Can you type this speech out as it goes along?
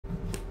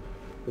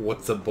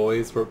What's up,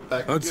 boys? We're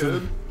back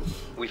again.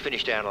 We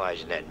finished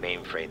analyzing that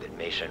mainframe that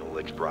Mason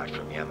Woods brought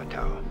from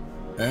Yamato.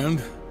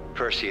 And?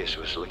 Perseus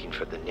was looking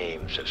for the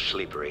names of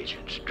sleeper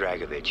agents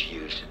Dragovich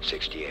used in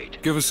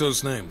 68. Give us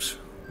those names.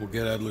 We'll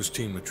get Adler's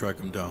team to track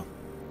them down.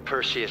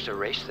 Perseus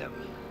erased them.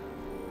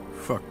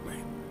 Fuck me.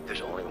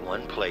 There's only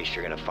one place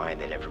you're gonna find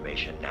that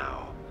information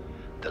now.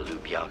 The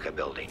Lubyanka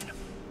building.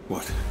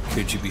 What?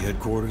 KGB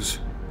headquarters?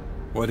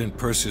 Why didn't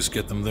Perseus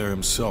get them there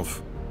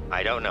himself?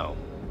 I don't know.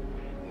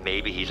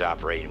 Maybe he's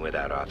operating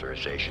without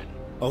authorization.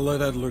 I'll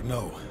let Adler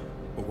know.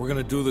 But we're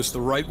gonna do this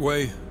the right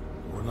way, or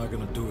we're not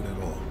gonna do it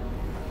at all.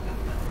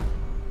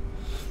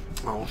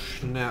 Oh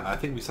snap, I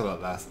think we saw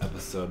that last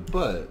episode,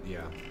 but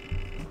yeah.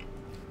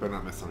 Better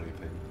not miss on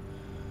anything.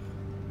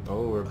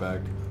 Oh, we're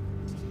back.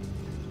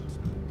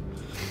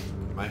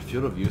 My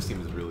field of view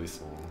seems really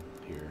small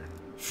here.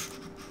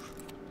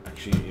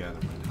 Actually, yeah,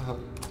 never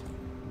mind.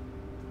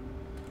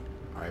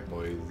 Alright,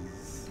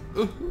 boys.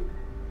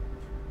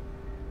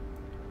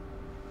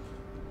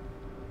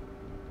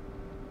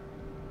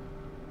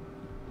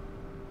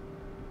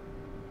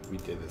 We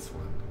did this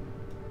one.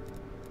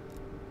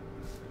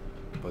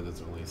 But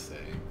it's only say.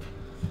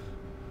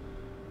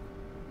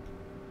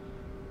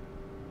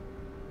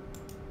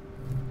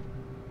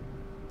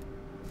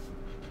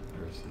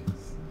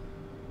 Perseus.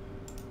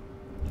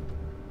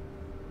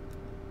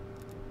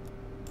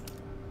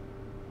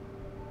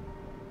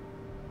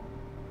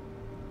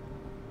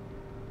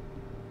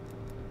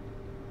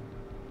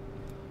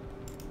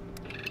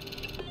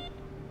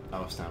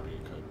 Oh, it's not reading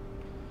code.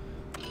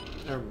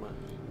 Never mind.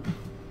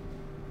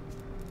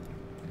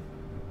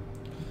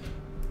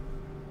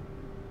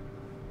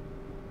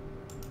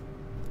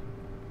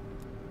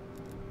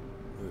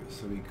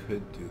 So we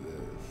could do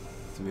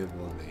this. So we have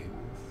one name,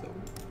 so...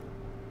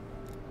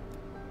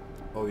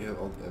 Oh, we have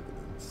all the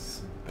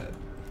evidence. Bad.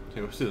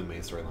 Okay, let's do the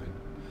main storyline.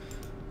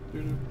 I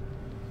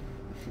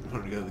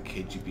want to go to the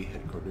KGB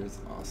headquarters.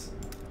 Awesome.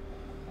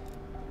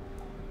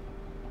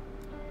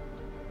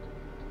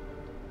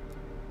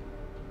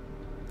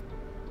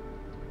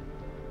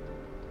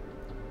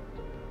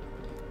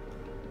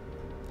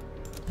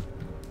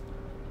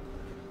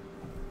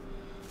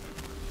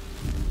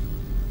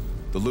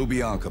 The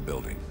Lubyanka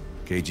building.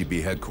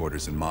 KGB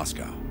headquarters in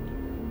Moscow.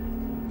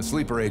 The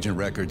sleeper agent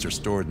records are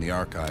stored in the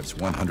archives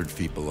 100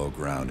 feet below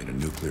ground in a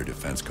nuclear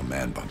defense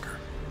command bunker.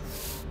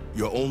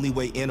 Your only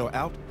way in or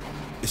out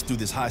is through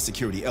this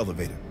high-security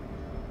elevator.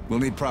 We'll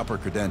need proper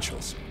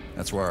credentials.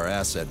 That's where our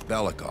asset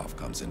Belikov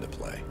comes into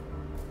play.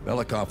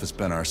 Belikov has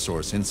been our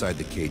source inside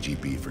the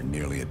KGB for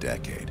nearly a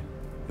decade.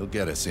 He'll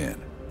get us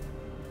in.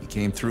 He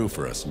came through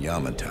for us in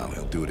Yamantau.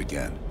 He'll do it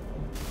again.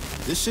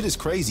 This shit is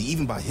crazy,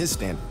 even by his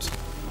standards.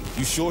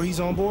 You sure he's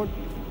on board?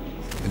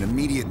 An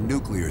immediate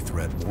nuclear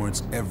threat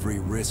warrants every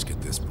risk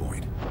at this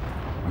point.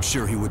 I'm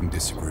sure he wouldn't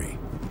disagree.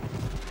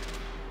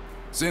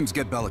 Sims,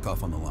 get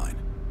Belikov on the line.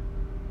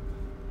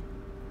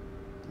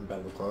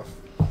 Belikov.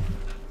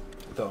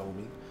 The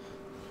homie.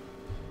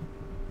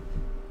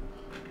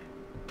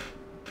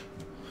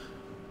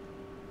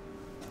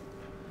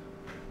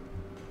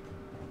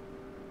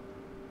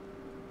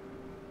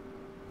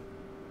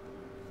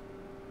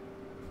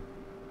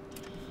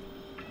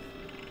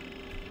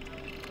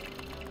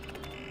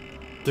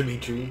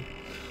 Dmitri.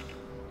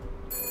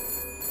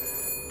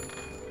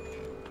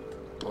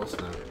 О,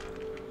 snap.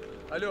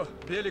 Алло,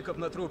 Беликов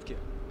на трубке.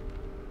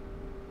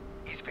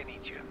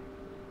 Извините,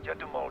 я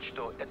думал,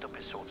 что это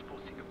посольство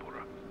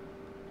Сингапура.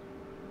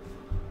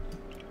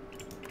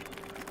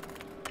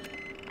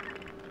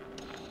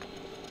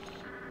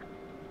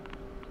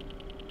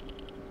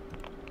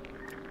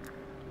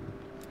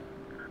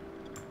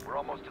 We're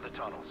almost to the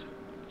tunnels.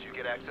 Did you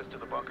get access to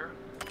the bunker?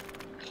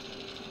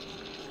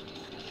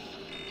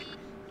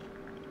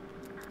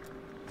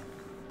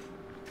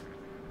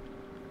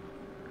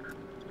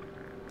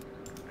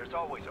 There's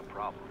always a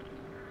problem.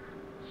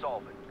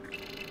 Solve it.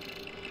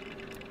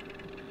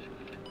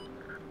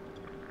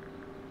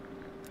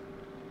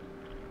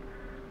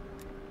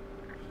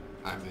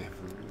 I'm a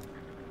fool.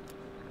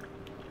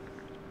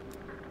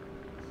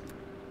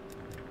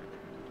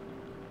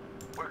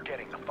 We're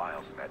getting the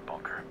files in that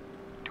bunker.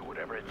 Do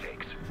whatever it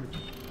takes.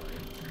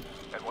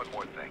 And one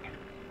more thing.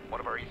 One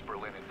of our East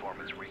Berlin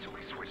informants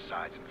recently switched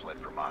sides and fled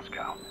for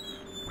Moscow.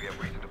 We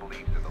have reason to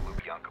believe he's in the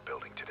Lubyanka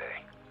building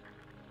today.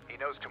 He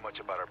knows too much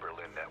about our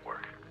Berlin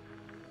network.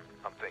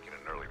 I'm thinking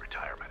an early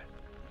retirement.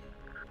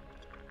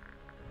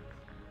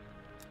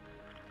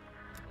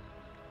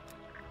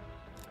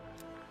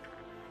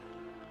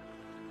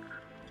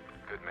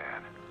 Good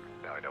man.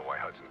 Now I know why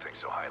Hudson thinks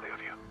so highly of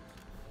you.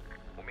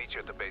 We'll meet you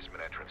at the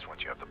basement entrance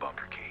once you have the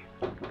bunker key.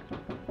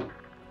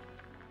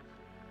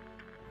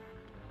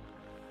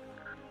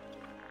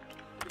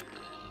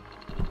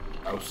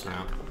 Oh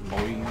snap,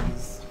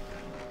 boys.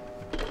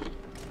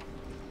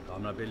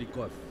 Comrade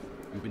Belikov,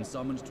 you've been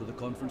summoned to the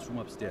conference room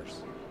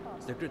upstairs.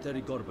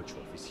 Secretary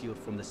Gorbachev is here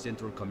from the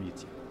Central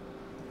Committee.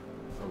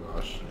 Oh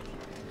gosh.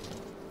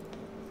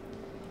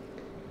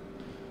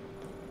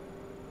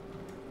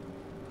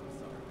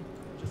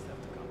 Just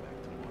have to come back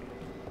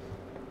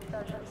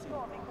tomorrow. Sergeant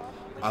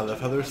I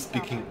love how they're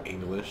speaking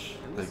English.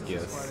 Like,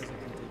 yes.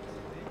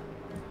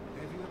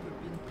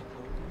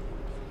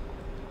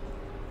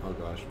 Oh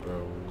gosh,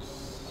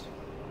 bros.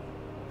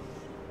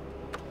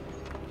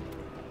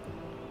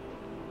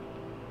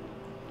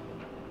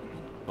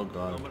 Oh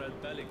god. Comrade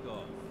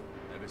Belikov,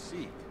 have a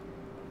seat.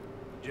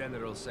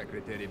 General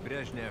Secretary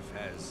Brezhnev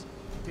has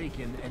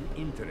taken an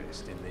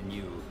interest in the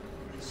new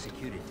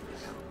security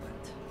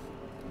development.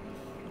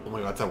 Oh my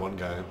god, that's that one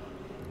guy.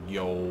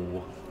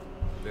 Yo.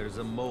 There's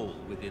a mole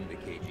within the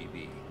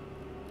KGB.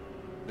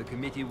 The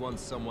committee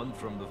wants someone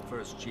from the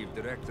first Chief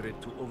Directorate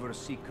to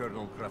oversee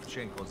Colonel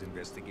Kravchenko's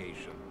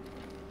investigation.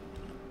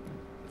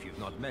 If you've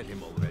not met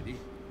him already,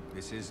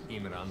 this is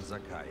Imran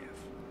Zakayev.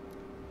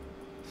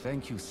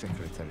 Thank you,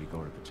 Secretary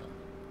Gorbachev.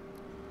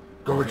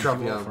 Gorbachev,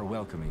 Thank you all yeah. for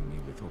welcoming me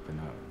with open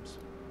arms.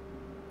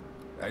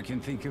 I can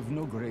think of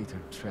no greater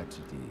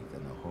tragedy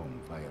than a home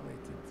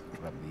violated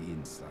from the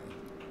inside.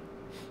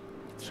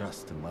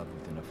 Trust and love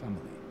within a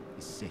family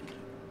is sacred.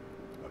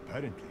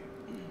 Apparently.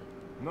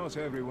 Not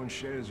everyone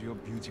shares your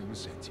beautiful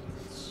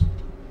sentiments.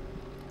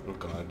 Oh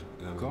god.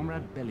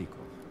 Comrade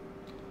Belikov,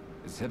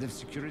 as head of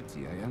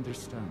security, I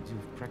understand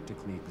you've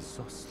practically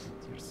exhausted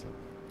yourself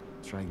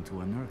trying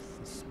to unearth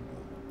this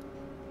mole.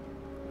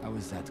 How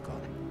is that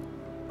gone?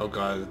 Oh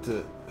god,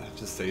 to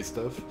just say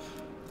stuff.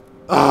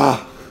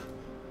 Ah!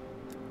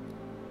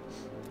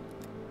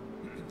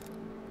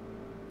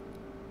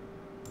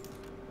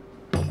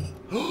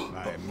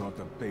 I am not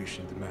a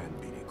patient man,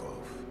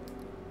 Belikov.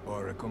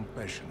 Or a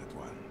compassionate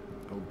one.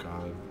 Oh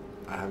god.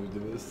 I have to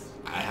do this.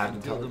 I have to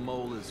Until tell the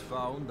mole is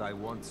found, I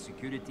want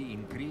security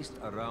increased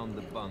around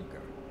the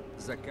bunker.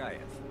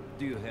 Zakayev,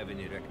 do you have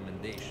any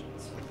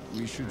recommendations?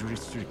 We should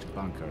restrict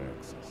bunker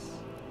access.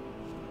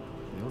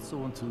 We also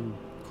want to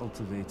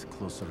cultivate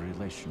closer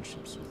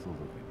relationships with all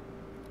of you.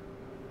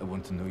 I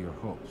want to know your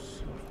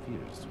hopes, your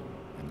fears,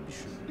 your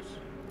ambitions.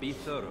 Be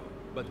thorough,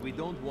 but we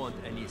don't want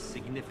any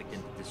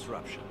significant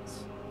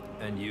disruptions.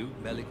 And you,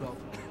 Belikov?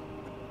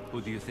 Who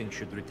do you think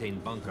should retain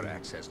bunker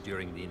access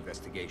during the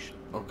investigation?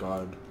 Oh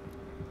god.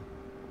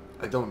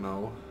 I don't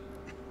know.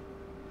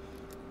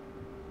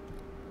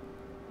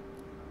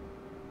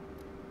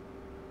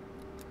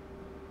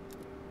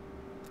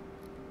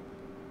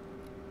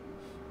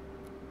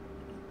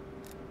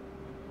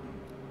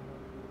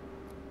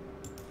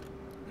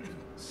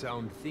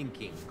 Sound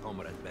thinking,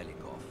 Comrade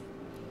Belikov.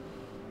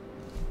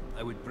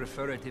 I would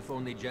prefer it if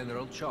only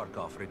General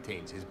Charkov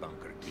retains his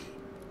bunker key.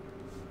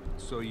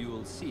 So you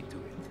will see to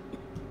it.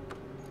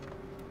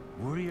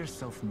 Worry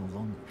yourself no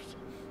longer, sir.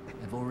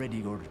 I've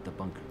already ordered the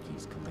bunker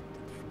keys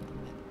collected from the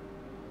men.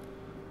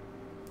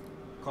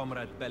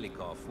 Comrade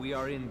Belikov, we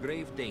are in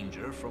grave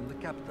danger from the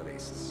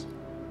capitalists.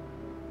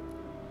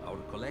 Our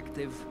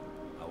collective,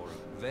 our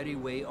very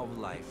way of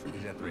life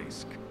is at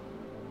risk.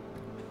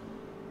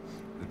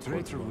 The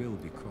traitor will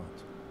be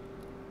caught.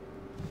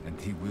 And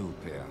he will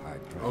pay a high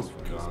price Oh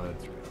for his god.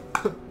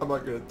 betrayal. I'm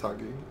not good at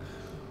talking.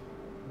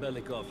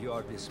 Belikov, you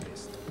are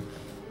dismissed.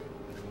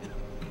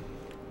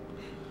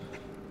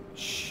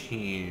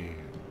 Shit.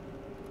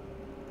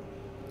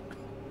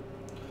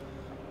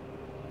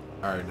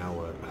 Alright, now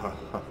what?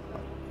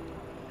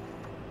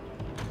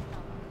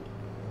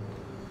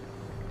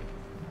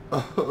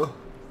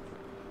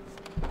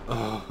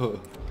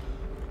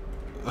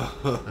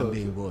 I'm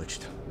being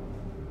watched.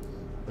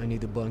 I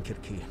need a bunker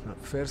key.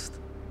 First,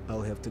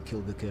 I'll have to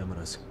kill the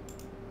cameras.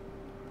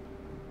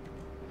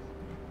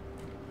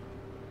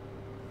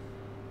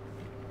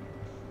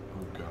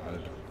 Oh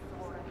god.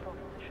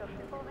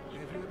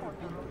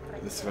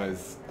 This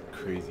guy's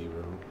crazy,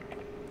 bro.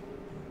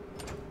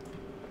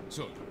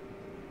 So,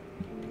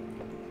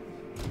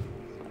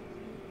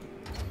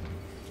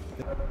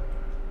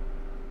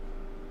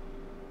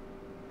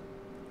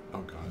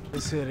 Oh god.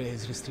 This area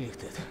is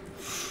restricted.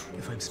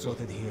 If I'm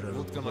spotted here, I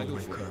will what can blow I do my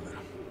for you? cover.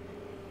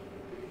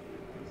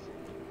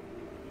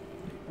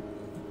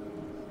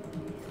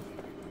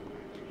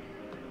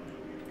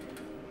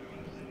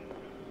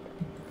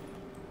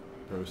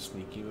 Bro,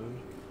 sneaky mode?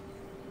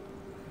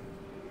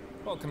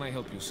 how can I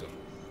help you, sir?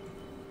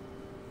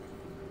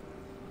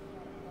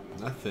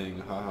 Nothing,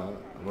 haha.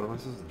 What am I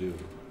supposed to do?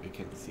 I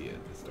can't see it,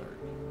 it's dark.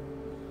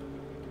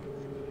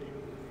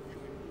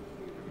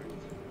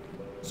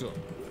 So,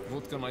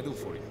 what can I do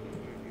for you?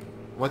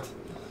 What?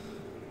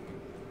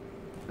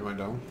 Am I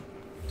dumb?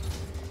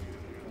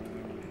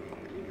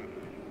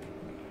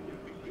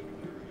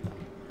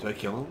 Did I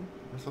kill him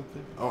or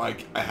something? Oh,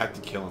 I had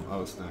to kill him.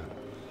 Oh, snap.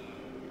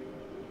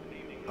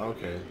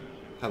 Okay.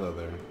 Hello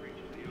there.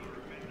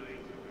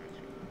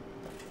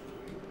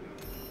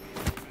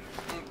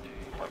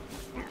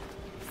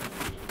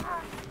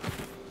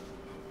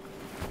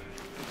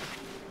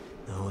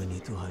 Now I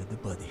need to hide the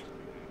body.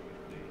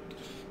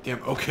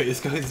 Damn, okay, this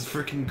guy's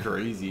freaking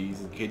crazy.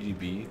 He's in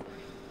KGB.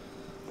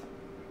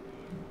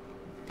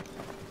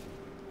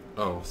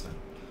 Oh, snap.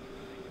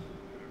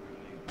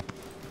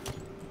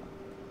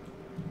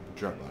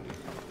 Drop body.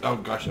 Oh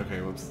gosh,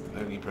 okay, whoops.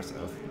 I need to press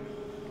F.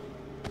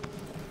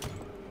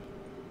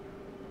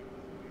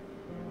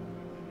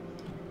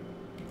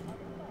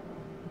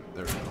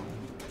 There we go.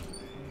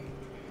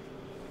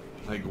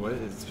 Like, what?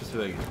 It's supposed to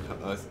be like,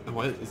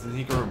 what? Isn't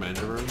he gonna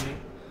remember me?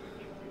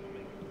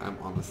 I'm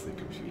honestly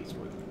confused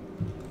with it.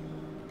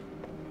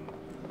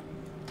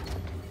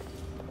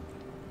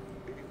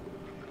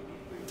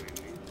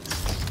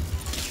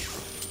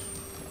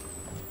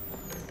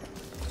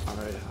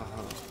 Alright,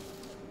 haha.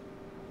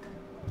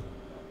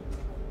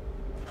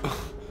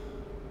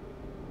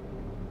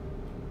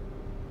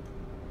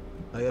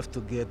 I have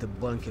to get a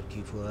bunker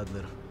key for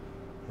Adler.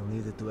 I'll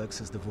need it to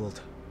access the vault.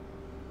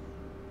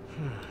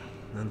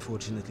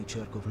 Unfortunately,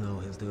 Charkov now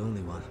has the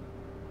only one.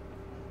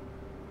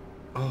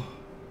 Oh.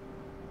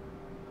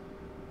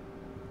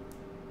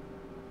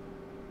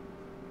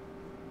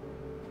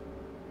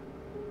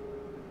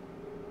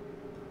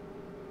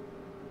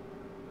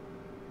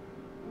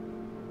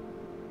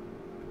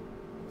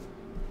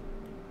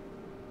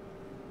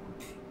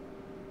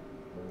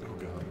 Oh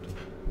God.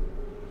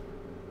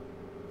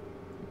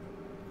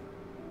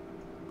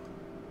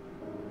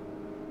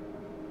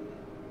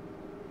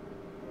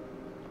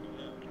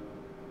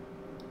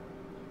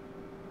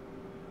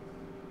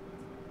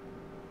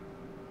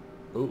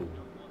 Ooh.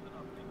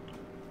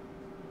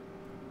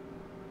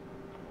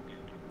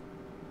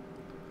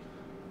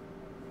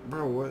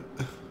 Bro, what?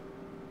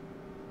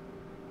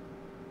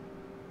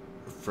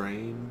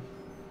 Frame?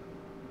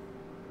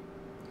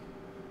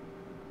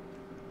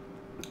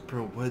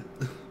 Bro, what?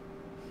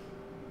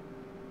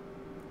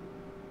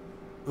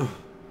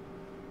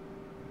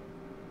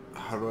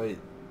 How do I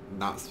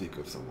not speak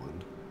with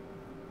someone?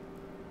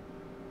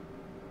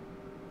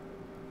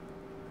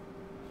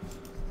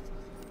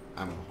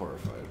 I'm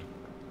horrified.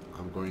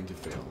 I'm going to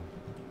fail.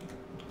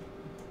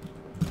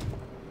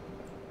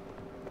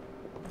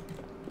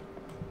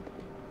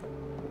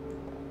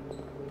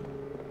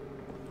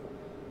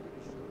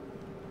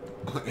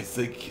 I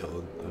said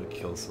kill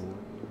someone.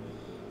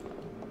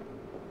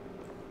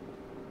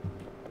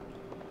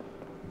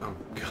 Oh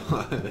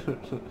God.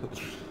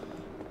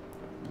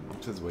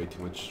 This is way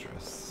too much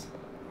stress.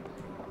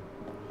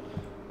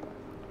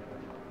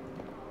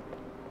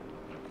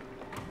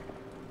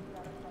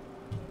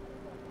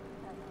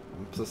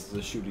 Plus the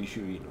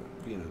shooty,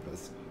 being an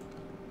investigator.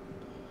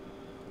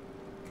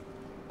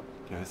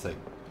 Yeah, it's like...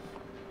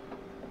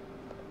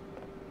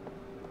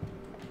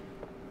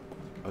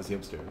 Oh, is he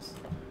upstairs?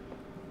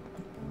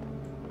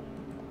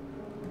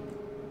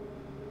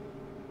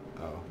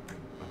 Oh,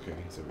 okay,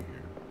 he's over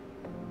here.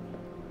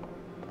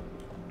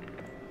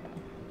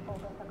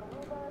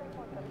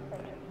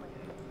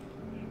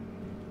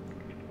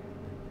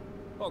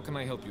 How can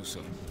I help you,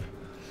 sir?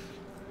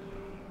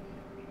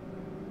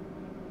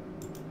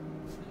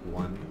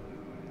 One.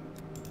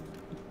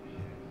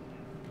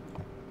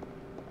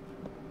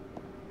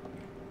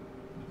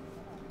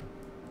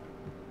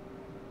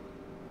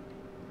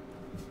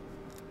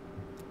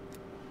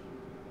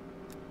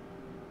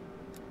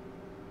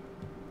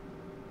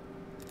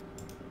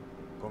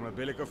 Comrade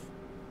Belikov,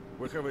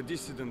 we have a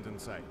dissident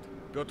inside,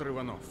 Pyotr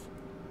Ivanov.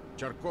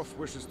 Charkov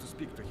wishes to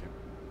speak to him.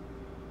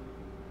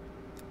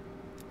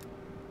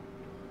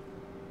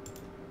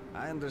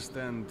 I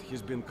understand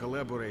he's been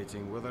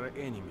collaborating with our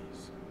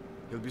enemies.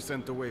 He'll be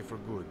sent away for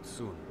good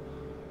soon.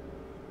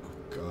 Oh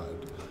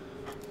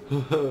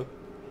God.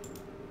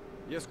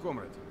 Yes,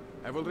 comrade.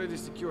 I've already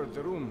secured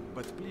the room,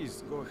 but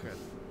please go ahead.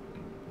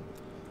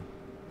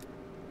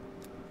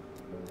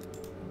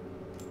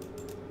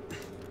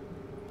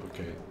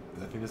 Okay,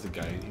 I think there's a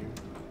guy in here.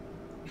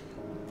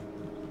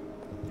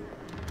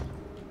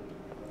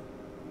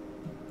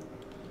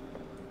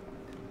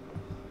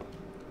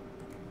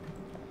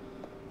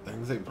 I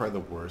think it's like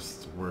probably the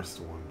worst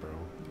one, bro.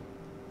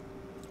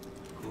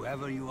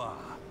 Whoever you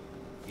are,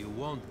 you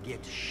won't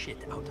get shit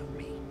out of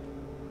me.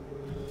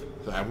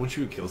 So I want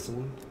you to kill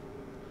someone?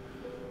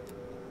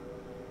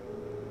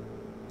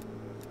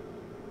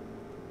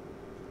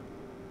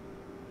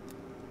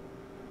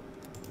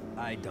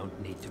 I don't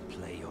need to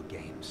play your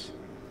games.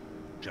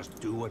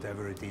 Just do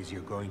whatever it is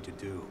you're going to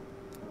do.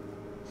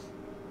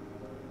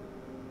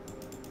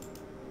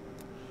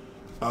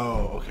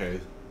 Oh, okay.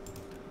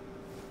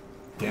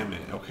 Damn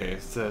it. Okay,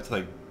 so it's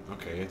like,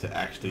 okay, to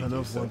actually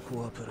do stuff. Won't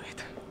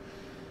cooperate.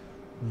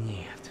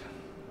 Нет.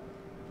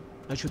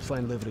 I should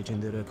find leverage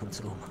in the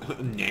records room.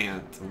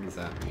 Nant. What does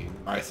that mean?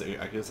 Alright, so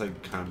I guess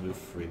like kind of move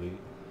freely.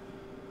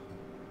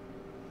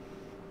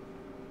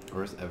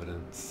 Where's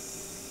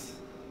evidence?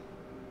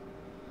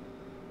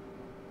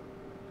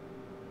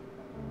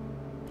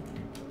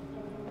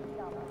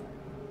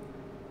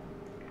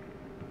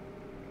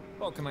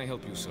 How can I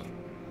help you, sir?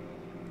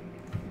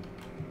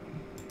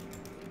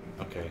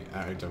 Okay,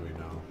 I don't even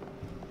know.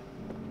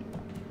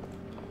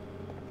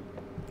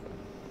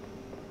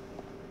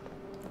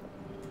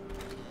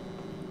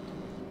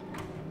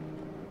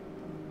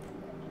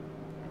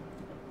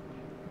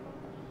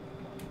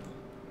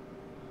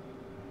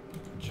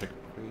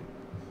 Checkpoint.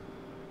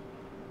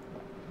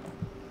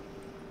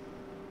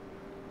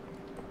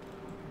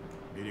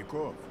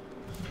 Belikov,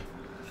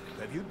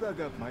 have you dug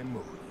up my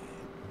mole?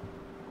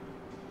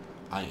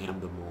 I am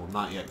the mole.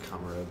 Not yet,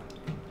 comrade.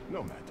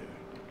 No matter.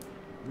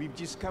 We've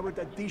discovered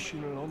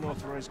additional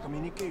unauthorized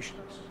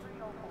communications.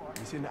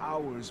 Within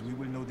hours, we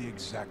will know the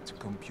exact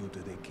computer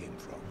they came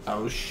from.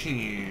 Oh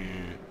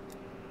shit.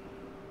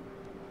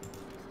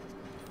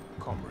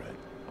 Comrade.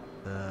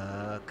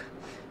 Fuck.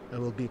 I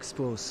will be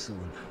exposed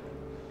soon.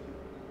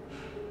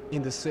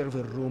 In the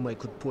server room, I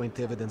could point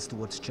evidence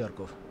towards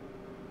Charkov.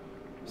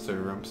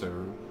 Server room, server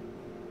room.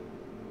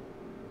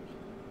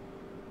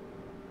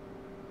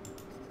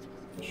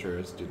 Sure,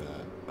 let's do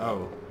that.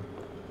 Oh.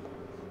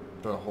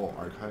 The whole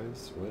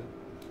archives? What?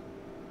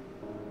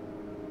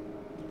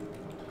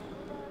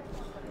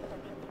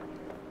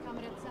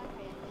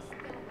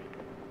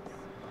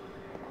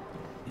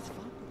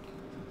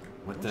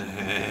 What the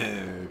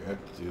heck? I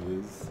have to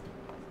do this.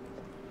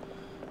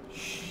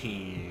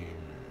 Shit.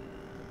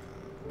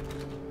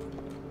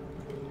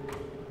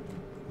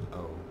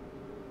 Oh.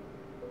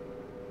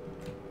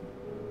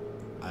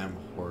 I am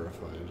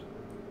horrified.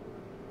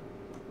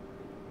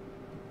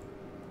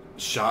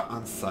 Shot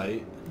on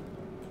sight?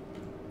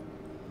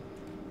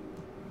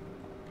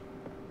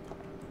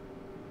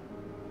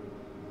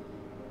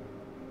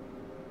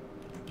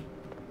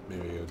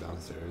 Maybe go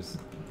downstairs.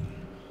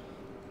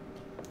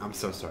 I'm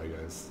so sorry,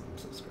 guys. I'm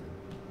so sorry.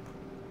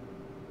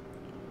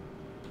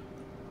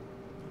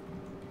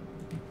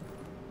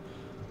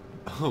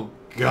 Oh,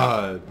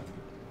 God.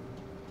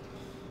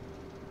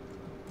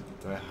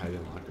 Did I hide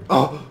in locker?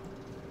 Oh!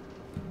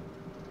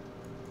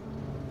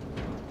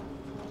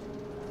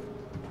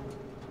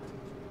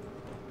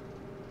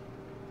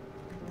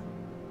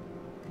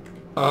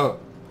 Oh.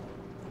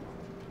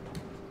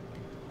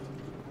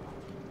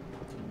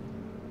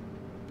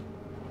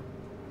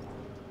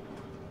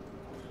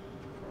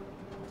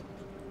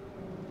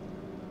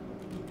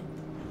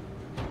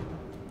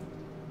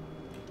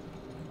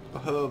 Oh,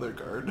 hello there,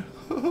 guard.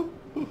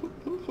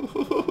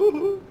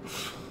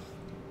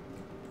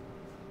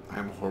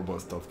 I'm horrible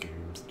at stealth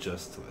games,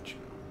 just to let you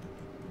know.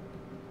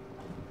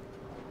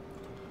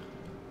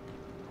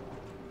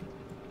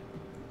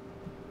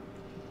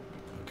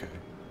 Okay.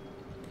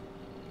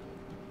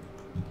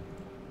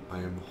 I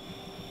am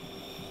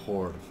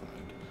horrified.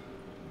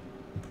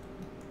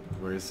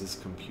 Where is this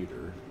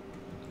computer?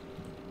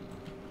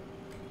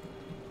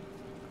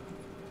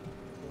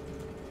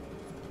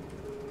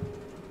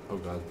 Oh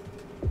god.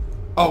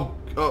 Oh!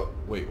 Oh!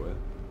 Wait, what?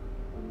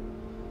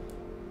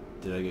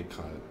 Did I get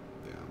caught?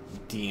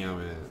 Damn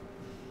it.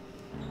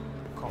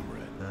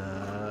 Comrade.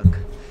 Fuck.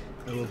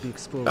 I will be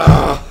exposed.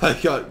 Ah, I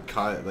got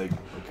caught, like,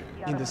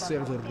 okay. In the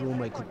server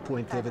room, I could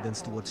point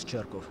evidence towards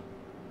Charkov.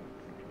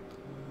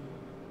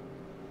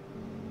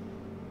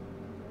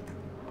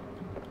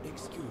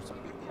 Excuse me.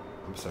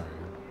 I'm sorry.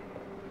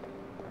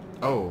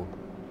 Oh.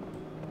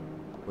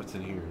 What's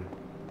in here?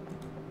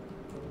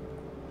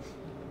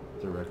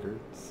 The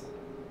records?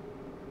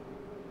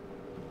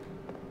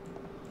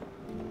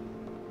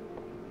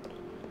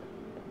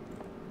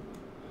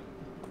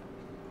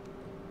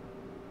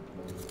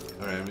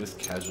 Alright, I'm just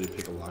casually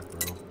pick a lock,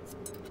 bro.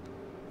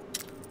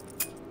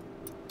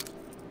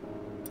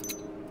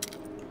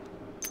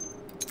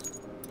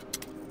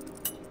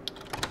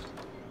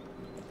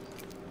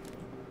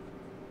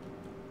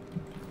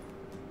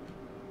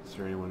 Is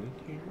there anyone in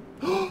here?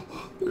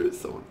 There is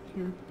someone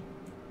in here.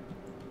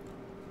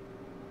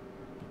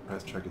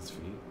 Let's check his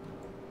feet.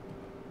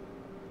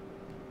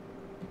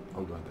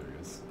 Oh god, there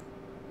he is.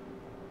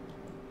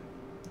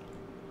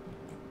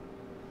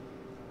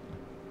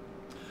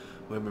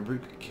 Wait, remember you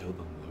could kill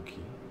them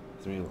low-key?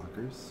 Is there any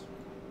lockers?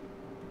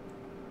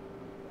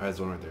 Alright, there's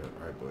one right there.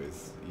 Alright,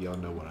 boys. Y'all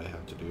know what I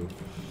have to do.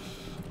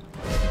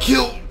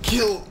 Kill!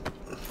 Kill!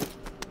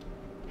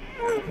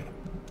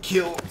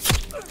 Kill!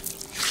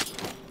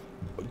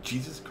 Oh,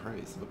 Jesus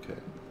Christ,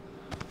 okay.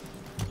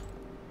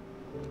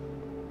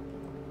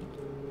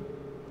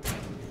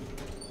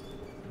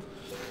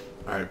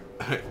 Alright,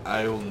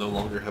 I will no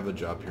longer have a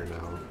job here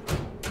now.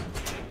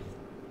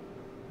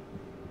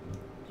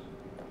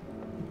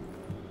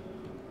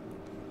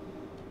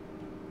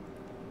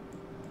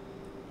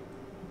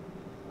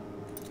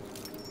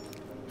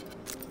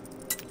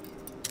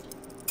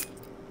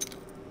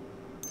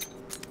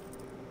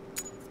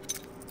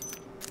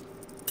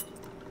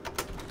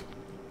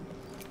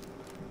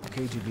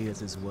 KGB has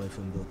his wife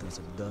and daughter's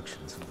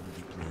abductions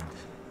already planned.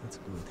 That's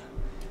good.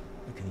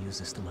 I can use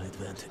this to my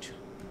advantage.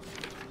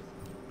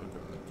 Oh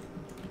god.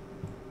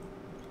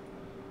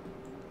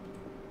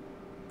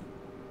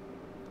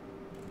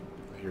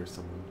 I hear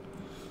someone.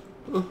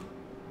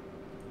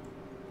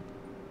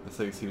 That's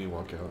like you see me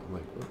walk out. I'm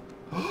like,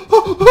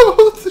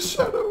 oh, it's a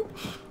shadow.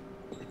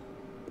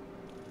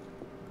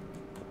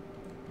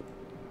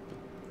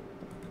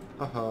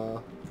 Haha.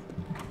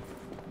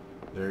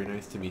 Very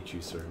nice to meet you,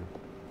 sir.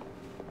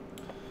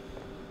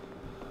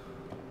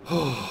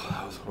 Oh,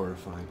 that was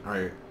horrifying.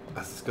 Alright,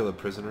 let's go to the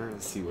prisoner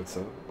and see what's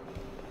up.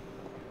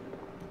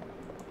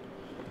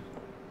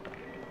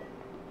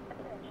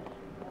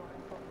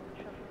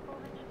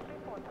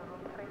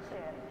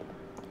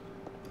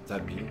 Is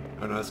that me?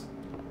 Oh no, that's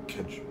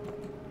Kedge.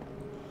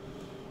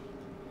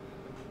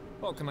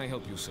 How can I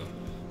help you, sir?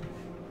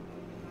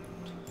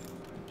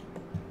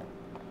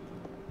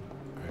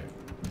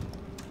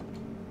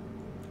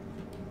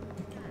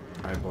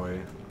 Alright, boy.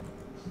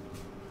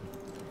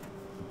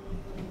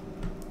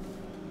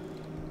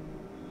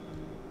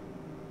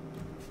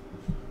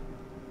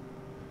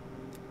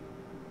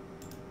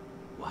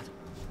 What?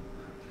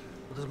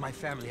 What does my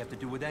family have to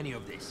do with any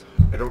of this?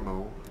 I don't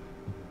know.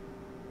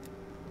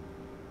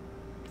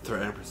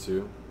 Threat and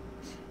pursue.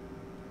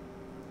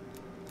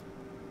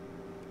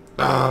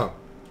 Ah!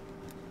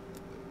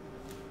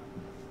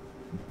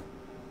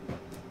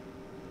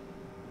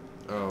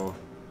 Oh.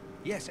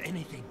 Yes,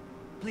 anything.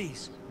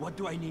 Please, what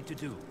do I need to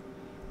do?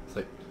 It's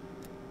like...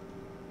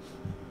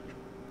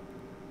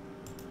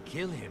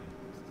 Kill him?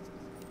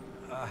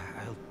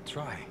 I'll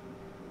try.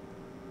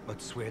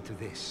 But swear to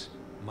this.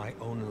 My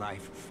own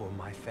life for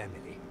my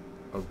family.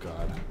 Oh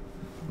god.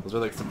 Those are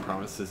like some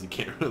promises you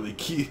can't really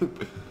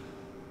keep.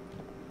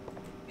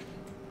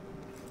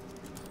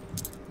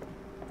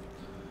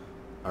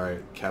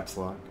 Alright, caps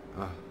lock.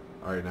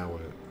 Alright, now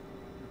what?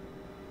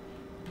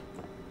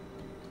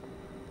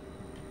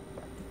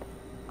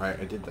 Alright,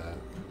 I did that.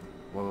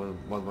 One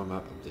of my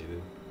map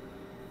updated.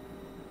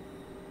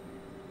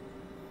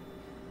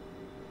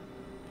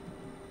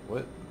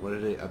 What? What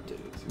did it update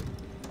it to?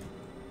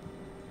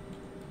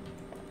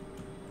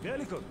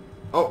 Belikov.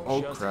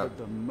 Oh Just crap.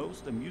 the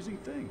most amusing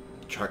thing.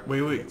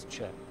 Wait. Let's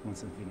chat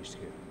once I'm finished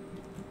here.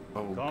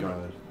 Oh Comrade,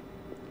 god.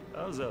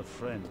 how's our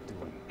friend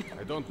doing?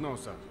 I don't know,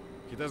 sir.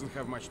 He doesn't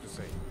have much to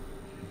say.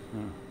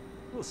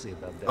 We'll see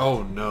about that.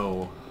 Oh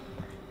no.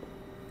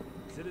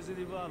 Citizen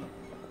Ivanov,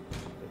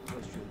 I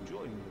trust you're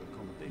enjoying your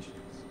accommodations.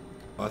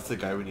 Oh, that's the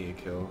guy we need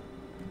to kill.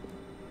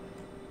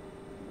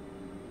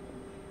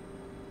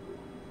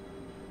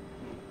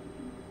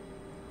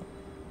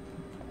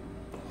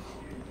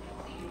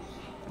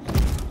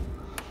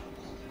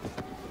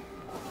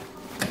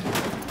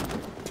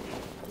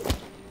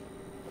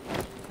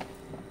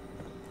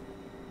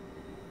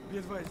 Be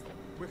advised,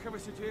 we have a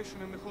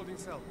situation in the holding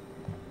cell.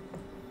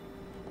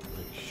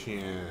 Like,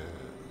 shit.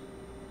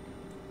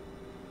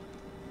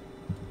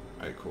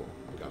 Alright, cool.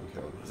 We got him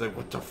killed. I was like,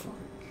 what the fuck?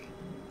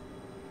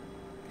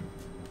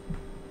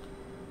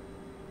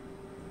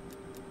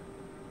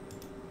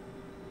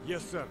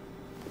 Yes, sir.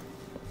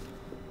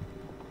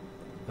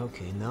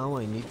 Okay, now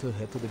I need to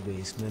head to the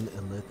basement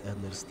and let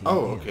Adler's team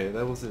Oh, in. okay.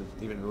 That wasn't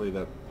even really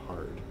that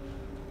hard.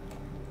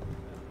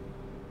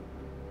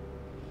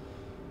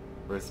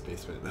 Where's the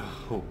basement?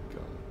 Oh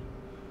god.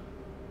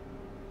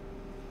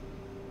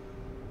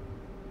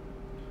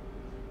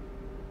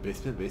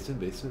 Basement?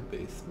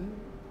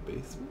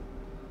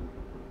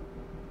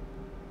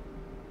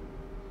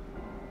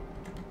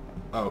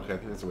 Oh, okay, I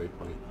think that's a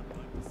waypoint.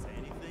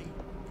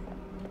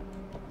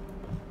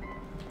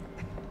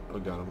 Oh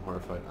god, I'm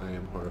horrified. I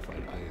am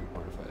horrified. I am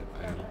horrified.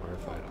 I am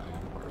horrified. I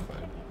am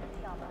horrified.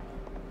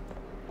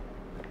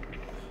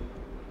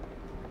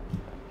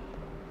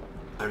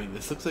 I mean,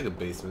 this looks like a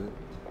basement.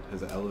 It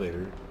has an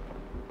elevator.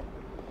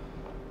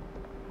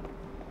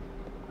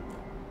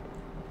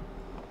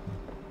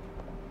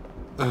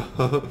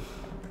 I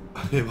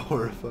am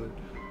horrified.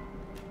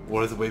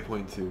 What is the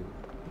waypoint to?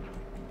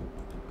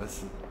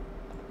 That's...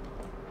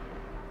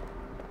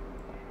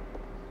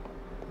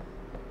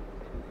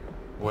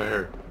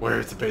 Where? Where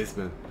is the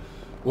basement?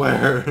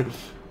 Where?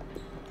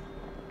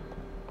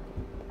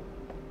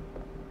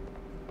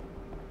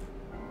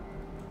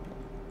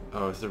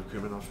 Oh, it's the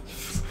recruitment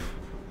office.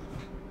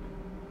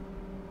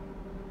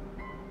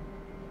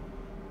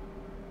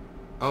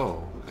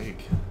 Oh, I can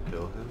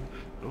kill him.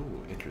 Oh,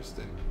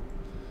 interesting.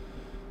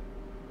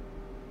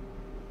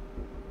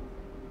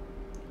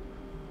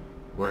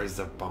 Where's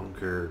the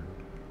bunker?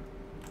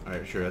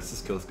 Alright, sure, let's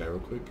just kill this guy real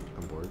quick.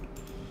 I'm bored.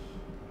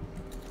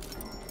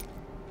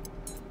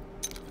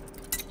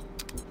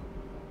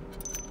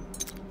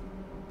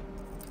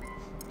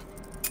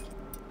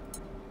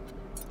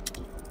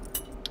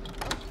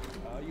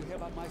 You hear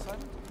about my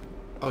assignment?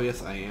 Oh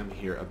yes, I am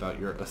here about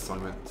your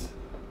assignment.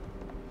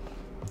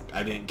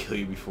 I didn't kill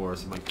you before,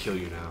 so I might kill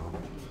you now.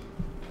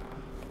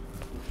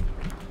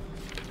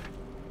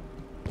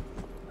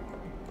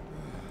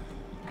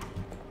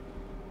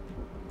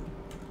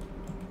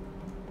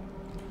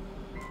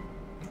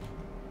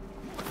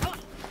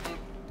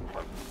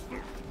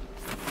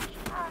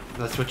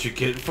 That's what you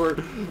get for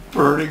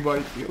burning my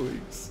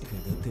feelings. Okay,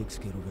 that takes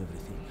care of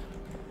everything.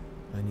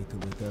 I need to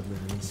let Adler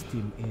and his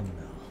team in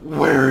now.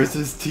 Where is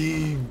his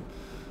team?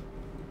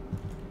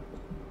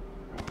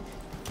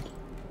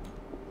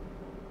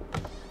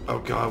 Oh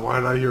god, why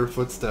did I hear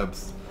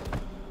footsteps?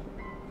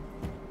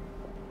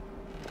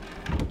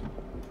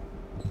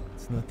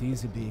 It's not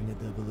easy being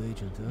a double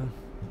agent, huh?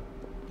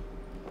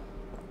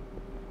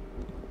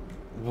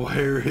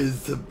 Where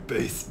is the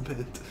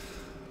basement?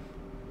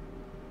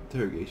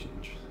 Interrogation.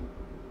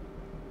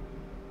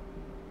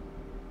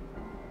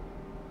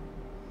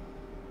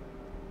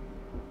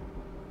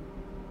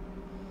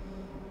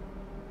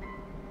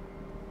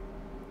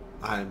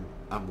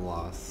 I'm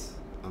lost.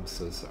 I'm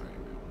so sorry,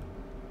 everyone.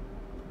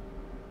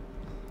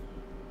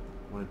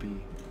 Wanna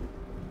be?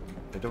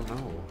 I don't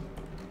know.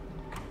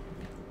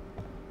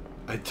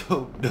 I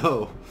don't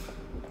know.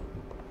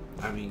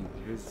 I mean,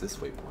 here's this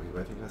waypoint,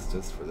 but I think that's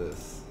just for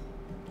this.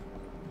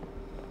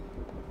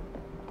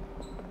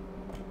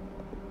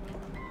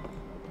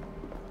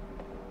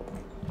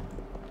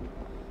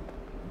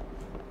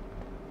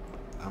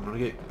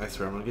 I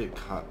swear I'm gonna get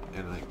caught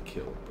and like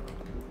killed, bro.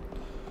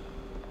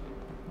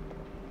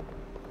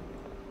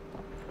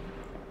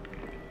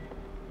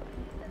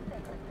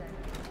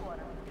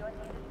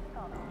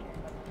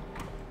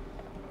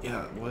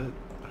 Yeah, what?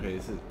 Okay,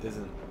 this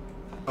isn't...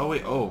 Oh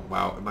wait, oh,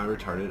 wow, am I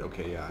retarded?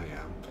 Okay, yeah, I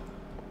am.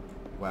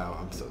 Wow,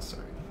 I'm so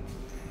sorry.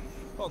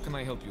 How can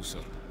I help you, sir?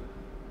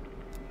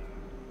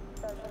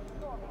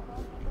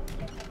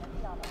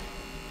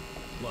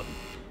 Lobby.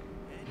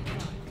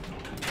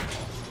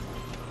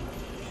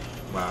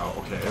 Wow,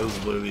 okay, it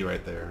was literally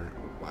right there.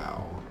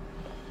 Wow.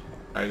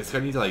 Alright, this guy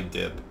needs to like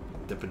dip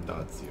and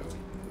dots, yo.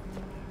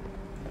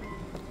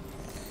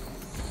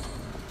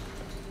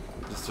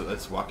 Just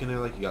let's walk in there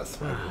like you got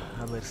swagger.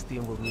 Our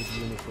team will need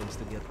uniforms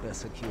to get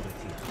past security.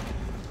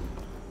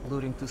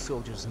 Luring 2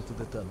 soldiers into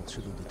the tunnel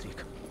should do the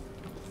trick.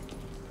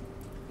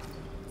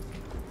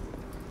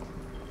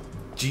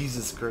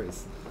 Jesus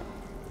Christ.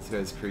 This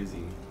guy's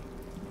crazy.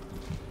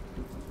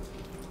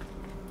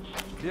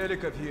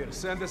 Belikov here.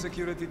 Send a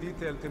security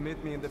detail to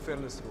meet me in the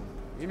furnace room.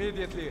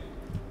 Immediately.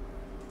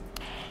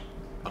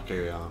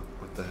 Okay, yeah.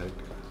 What the heck?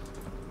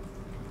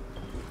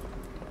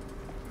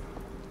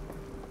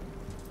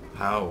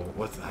 How?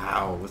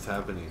 What's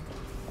happening?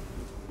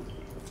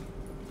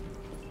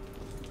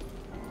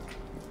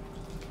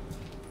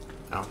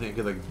 I don't think I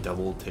could like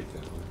double take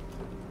down.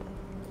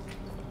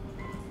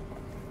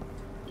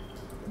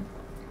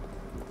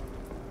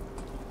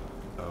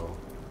 Oh.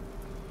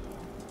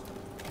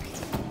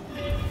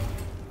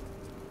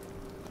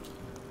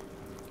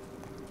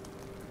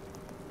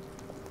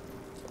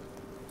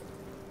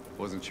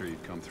 Wasn't sure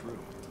you'd come through.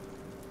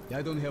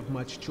 I don't have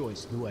much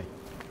choice, do I?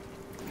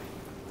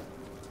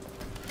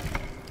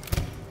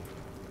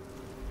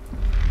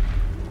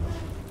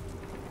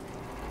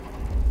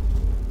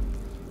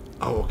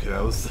 Oh, okay,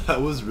 that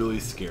was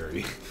really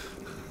scary.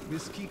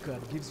 This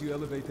keycard gives you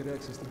elevated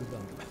access to the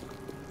bunker.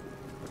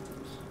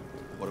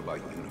 What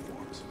about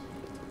uniforms?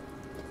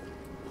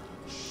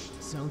 Shh,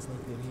 sounds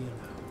like they're here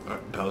now.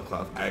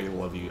 Belikov, I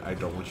love you. I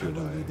don't want you to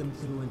I will die. lead them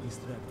through and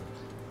distract them.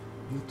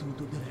 You two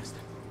do the rest.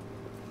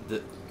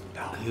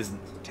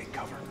 Take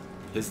cover.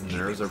 His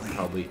nerves are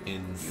probably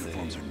insane.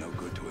 Uniforms are no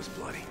good to us,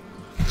 bloody.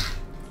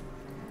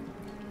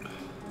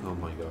 Oh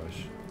my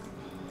gosh.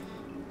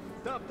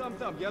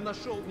 Там, я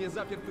нашел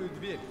незапертую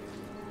дверь.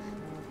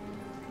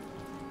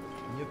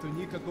 Нету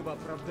никакого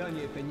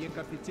оправдания этой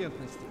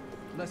некомпетентности.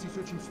 У нас есть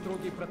очень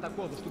строгие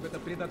протоколы, чтобы это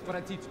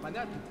предотвратить,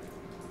 понятно?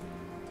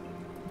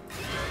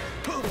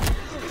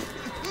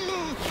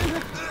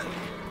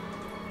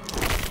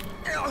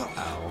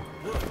 Ow.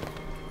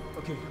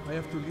 Okay, I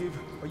have to leave,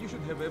 but you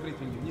should have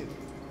everything you need.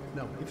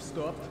 Now, if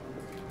stopped,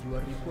 you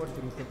are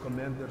reporting to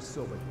Commander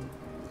Sobel.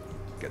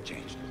 Get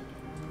changed.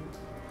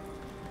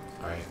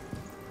 Alright.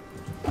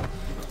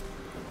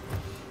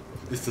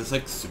 Is this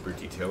like super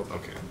detailed?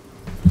 Okay.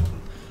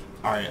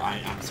 Alright,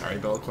 I'm sorry,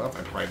 Belikov.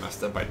 I probably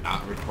messed up by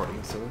not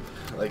recording so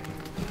like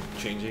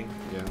changing.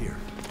 Yeah. Here.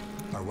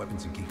 Our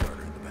weapons and keycard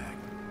are in the bag.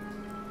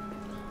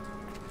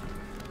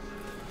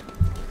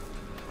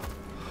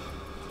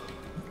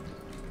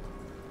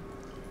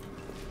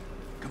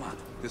 Come on,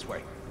 this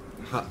way.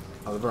 Huh.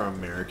 I love our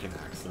American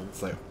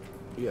accents. Like,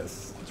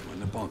 yes. Once we're in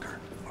the bunker,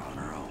 we're on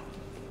our own.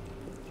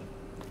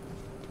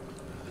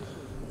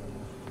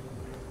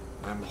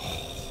 I'm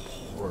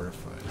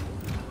horrified.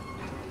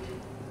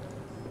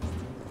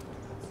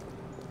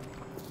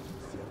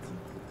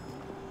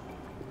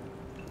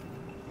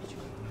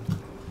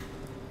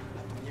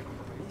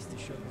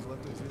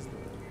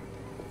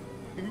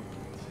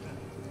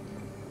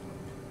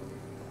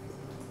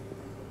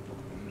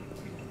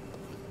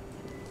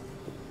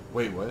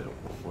 Wait, what?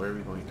 Where are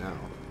we going now?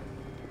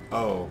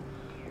 Oh.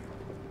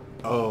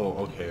 Oh,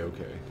 okay.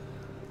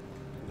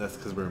 That's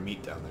because we're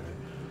meat down there.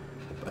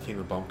 I think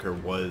the bunker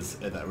was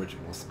at that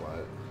original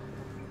spot.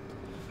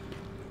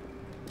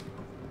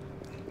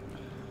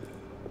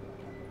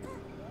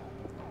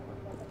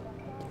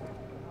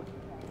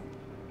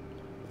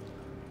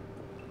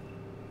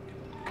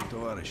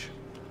 Товарищ,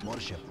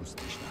 можешь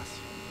отпустить нас?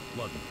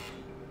 Ладно.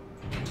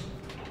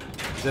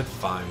 He said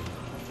fine.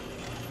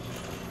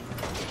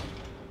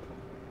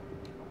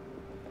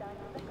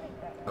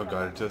 Oh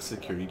god, it's a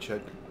security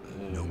check.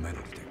 No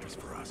metal detectors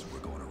for us. We're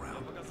going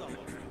around.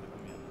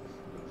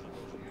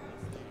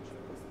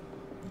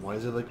 Why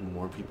is there like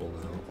more people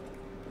now?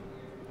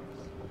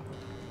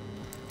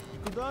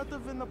 Куда-то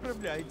вы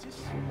направляетесь?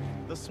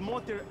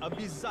 Досмотр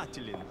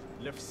обязателен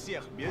для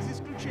всех, без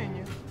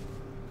исключения.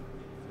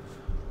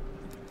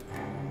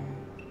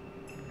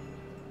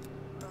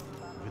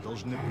 Вы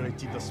должны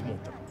пройти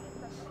досмотр.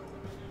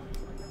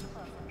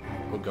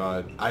 Oh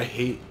god,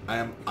 I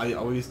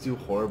always do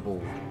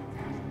horrible.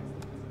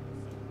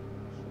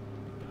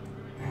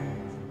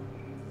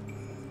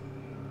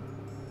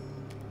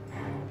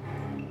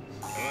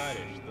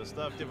 Товарищ,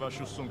 доставьте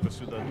вашу сумку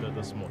сюда для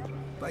досмотра.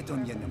 Дайте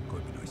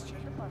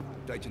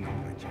нам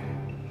пройти.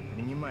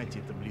 Принимайте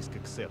это близко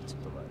к сердцу,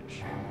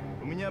 товарищ.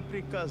 У меня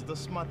приказ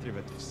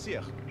досматривать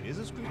всех, без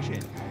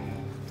исключения.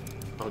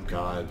 Oh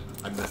god,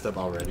 I messed up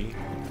already.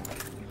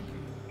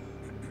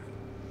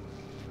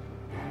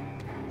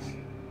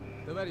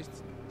 Товарищ,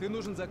 ты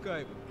нужен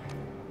Закаеву.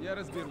 Я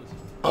разберусь.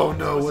 Oh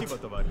no, what's... Спасибо,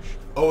 товарищ.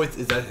 Oh,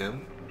 is that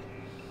him?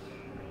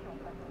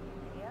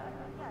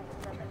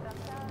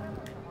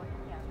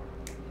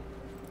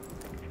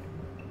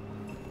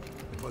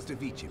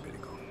 Поставите,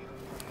 Беликов.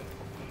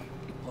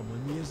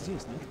 По-моему, я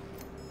здесь, нет?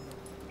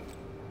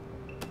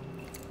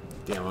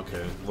 Damn,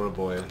 okay. What a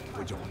boy.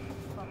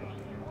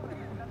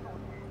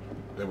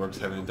 That works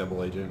having a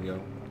double agent,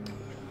 yo.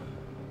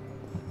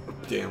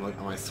 Damn, like,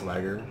 on my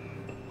swagger.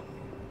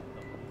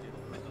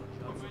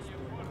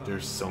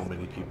 There's so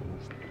many people.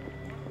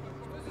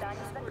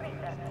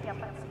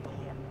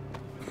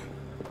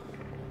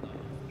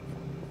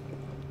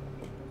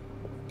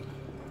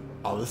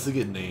 Oh, this is to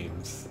get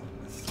names.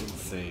 This is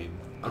insane.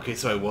 Okay,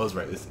 so I was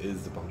right. This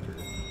is the bunker.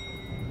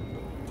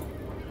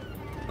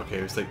 Okay,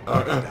 it's like,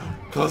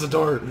 close the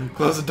door!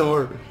 Close the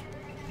door!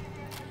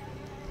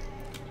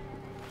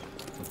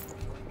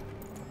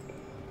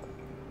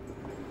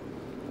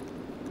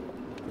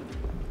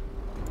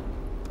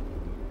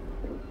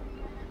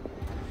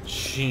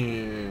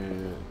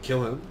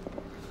 Kill him?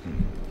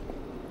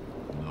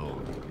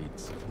 No,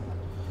 it's...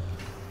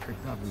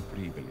 Когда вы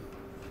прибыли?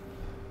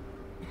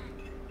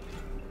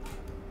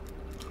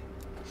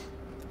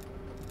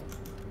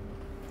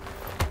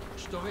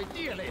 Что вы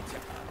делаете?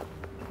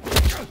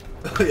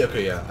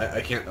 Okay, yeah,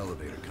 I can't.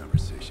 Elevator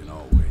conversation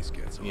always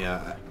gets on.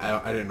 Yeah,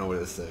 I didn't know what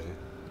to say.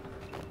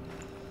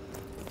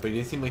 But he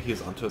didn't seem like he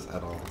was onto us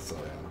at all, so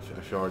yeah,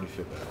 I already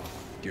feel bad.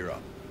 Gear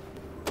up.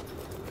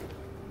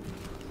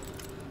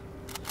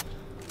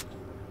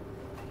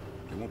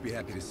 They won't be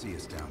happy to see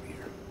us down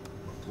here.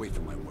 Wait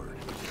for my word.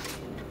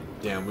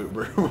 Damn,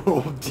 we're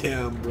oh,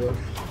 damn, bro.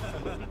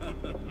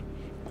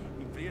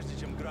 Прежде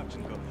чем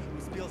Кравченко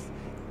успел...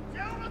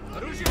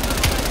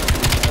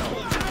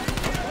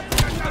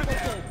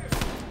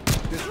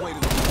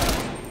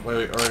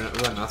 Wait,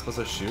 are we not supposed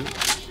to shoot?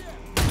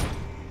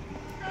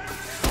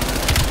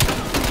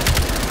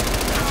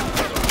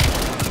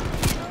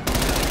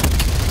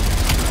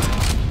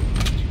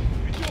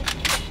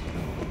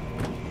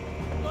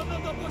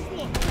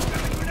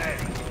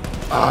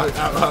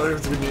 How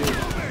did we need?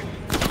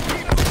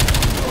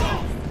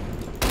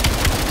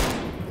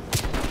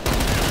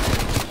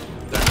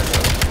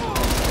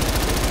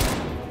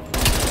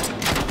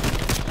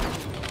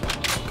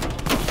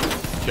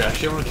 Okay,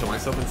 actually I want to kill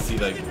myself and see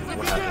like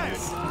what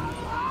happens.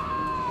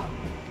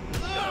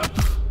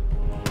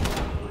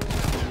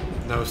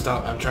 No,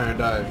 stop, I'm trying to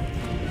die.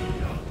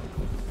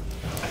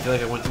 I feel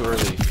like I went too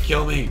early.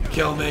 Kill me!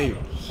 Kill me!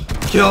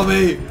 Kill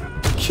me!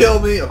 Kill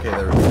me! Okay,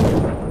 there we go.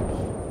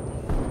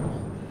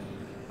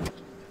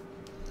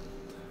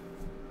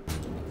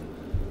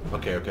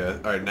 Okay, okay.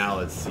 Alright, now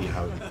let's see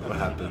what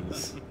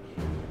happens.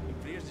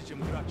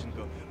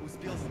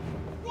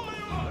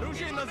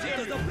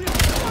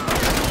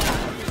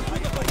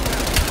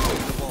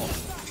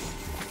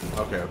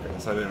 Okay, okay,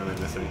 so I didn't really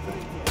miss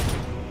anything.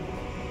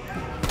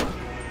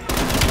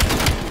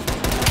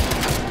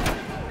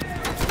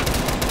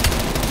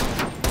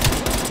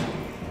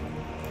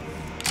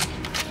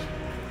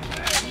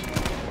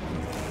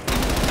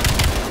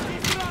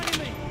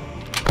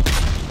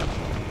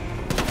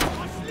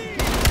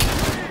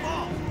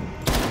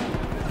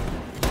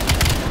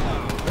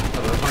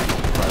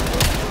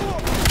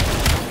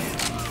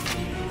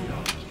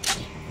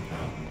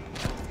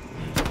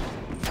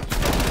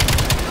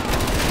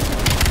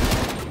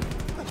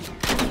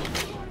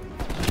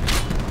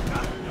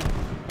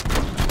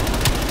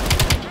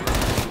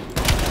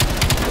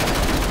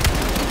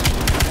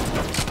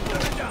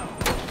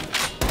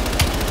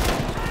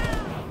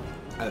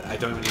 I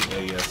don't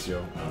even need AES,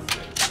 yo.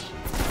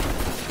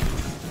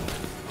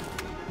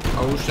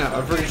 Oh snap,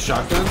 I've already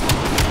shotgun?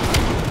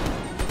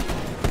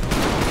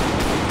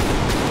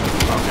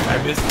 Okay,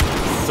 I missed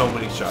so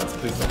many shots,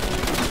 please don't.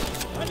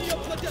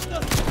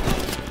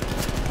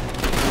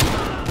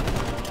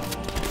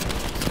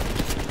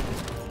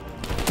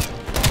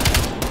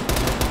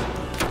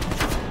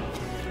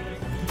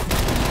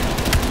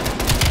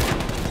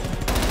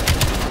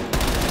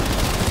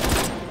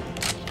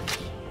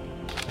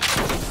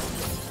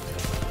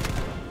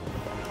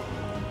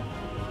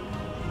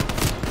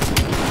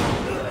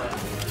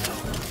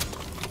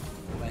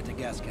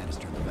 Gas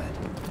canister in the vent.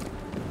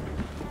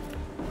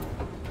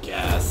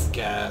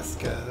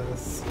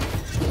 Gas.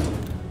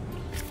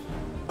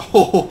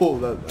 Oh,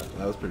 that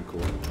was pretty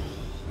cool.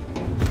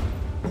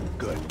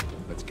 Good.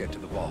 Let's get to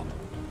the vault.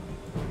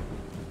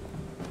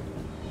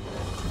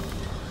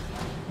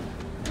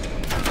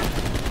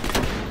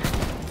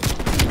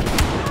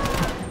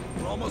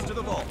 We're almost to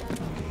the vault.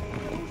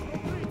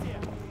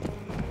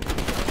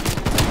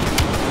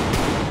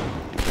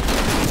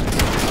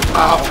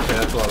 Oh, okay,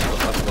 that's a lot of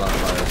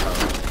firepower.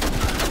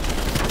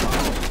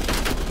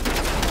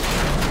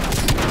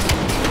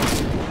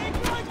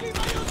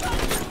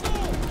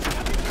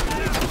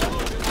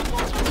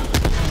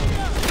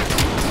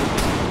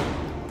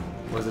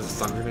 Was this a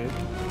stun grenade?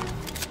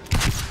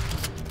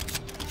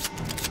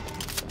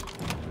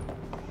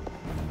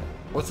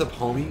 What's up,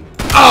 homie?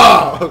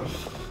 Ah!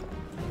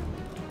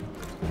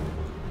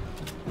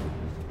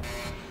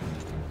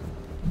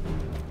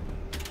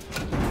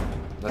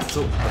 That's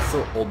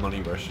so old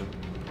money Russian.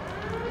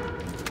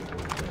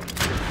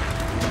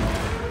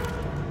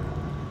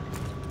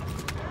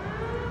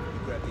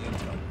 Grab the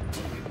intel.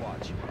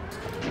 Watch.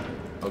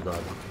 Oh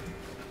god.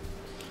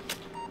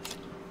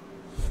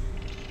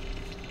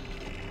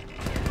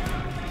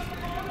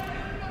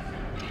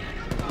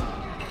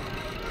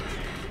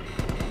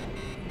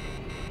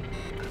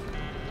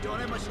 Don't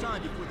have much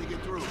time before they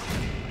get through.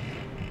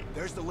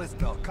 There's the list,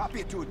 Bell.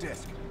 Copy it to a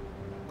disk.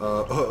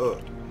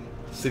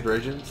 Sleeper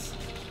agents?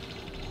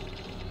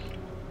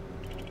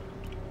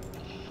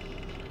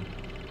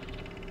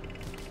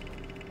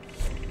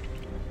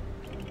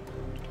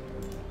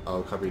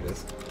 Oh, copy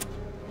disk.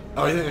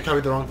 Oh, you think I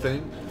copied the wrong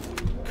thing?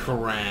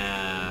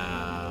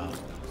 Crap.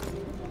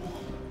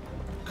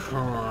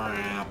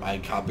 Crap, I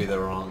copied the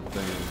wrong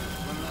thing.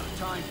 Running out of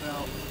time,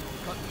 Bell.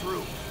 Cut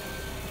through.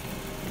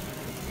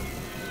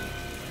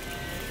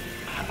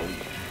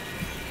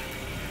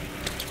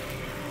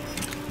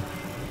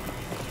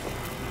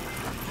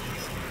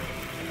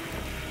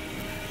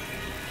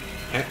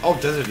 Oh,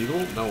 Desert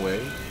Eagle? No way.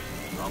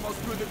 We're almost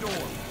through the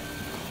door.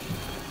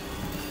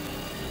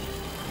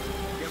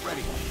 Get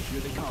ready.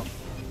 Here they come.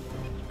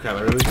 Crap,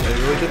 I really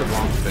did the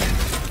wrong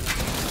thing.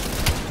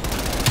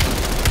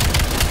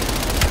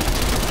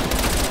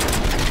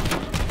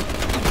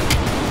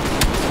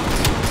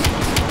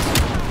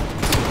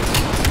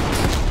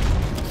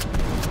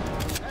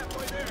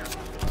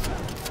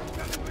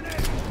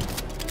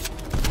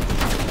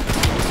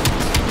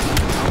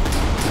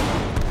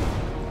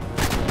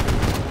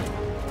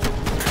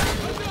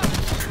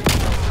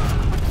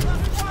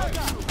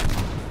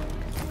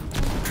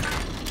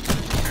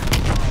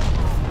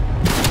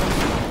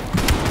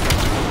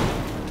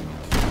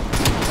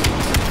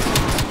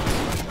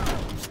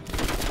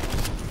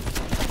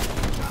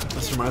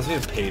 Reminds me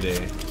of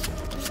Payday.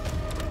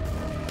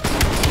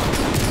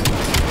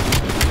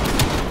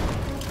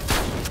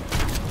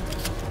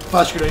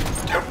 Flash grenade.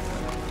 Yep.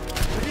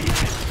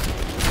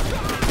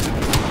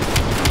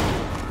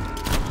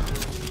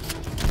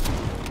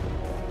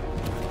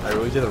 I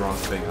really did the wrong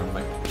thing on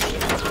my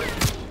shit.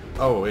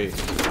 Oh wait.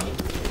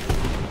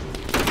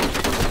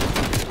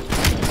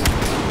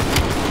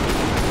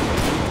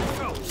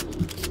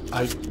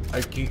 I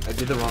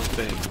did the wrong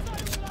thing.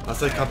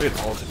 Unless I copied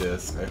all to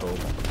disk, I hope.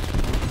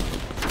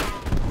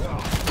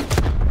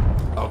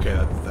 Okay,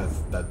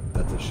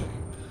 that's a shame.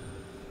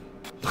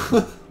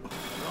 We're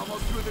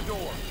almost through the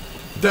door.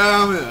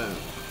 Damn it!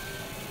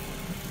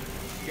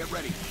 Get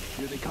ready.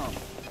 Here they come.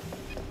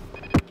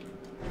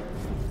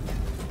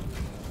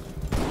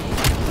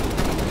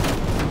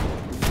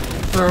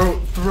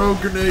 Throw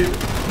grenade.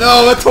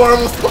 No, that's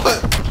horrible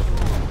spot.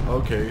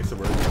 Okay, so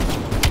we're.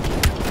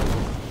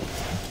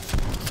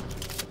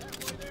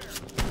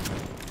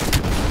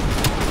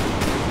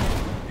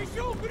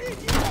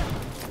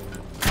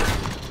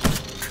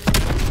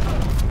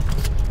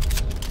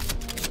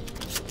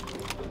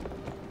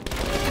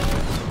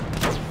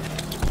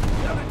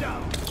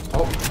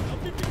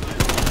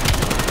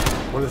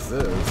 What is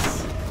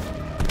this?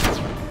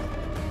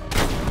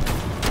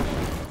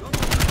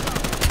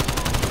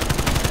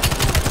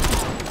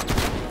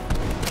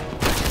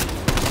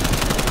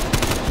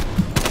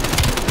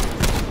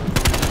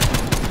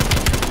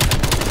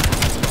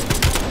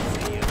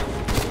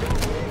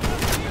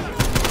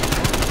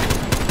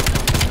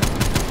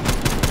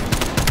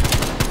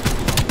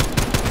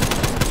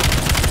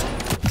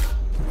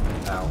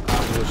 Ow,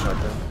 I'm with a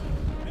shotgun.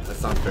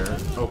 That's not fair.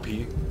 OP.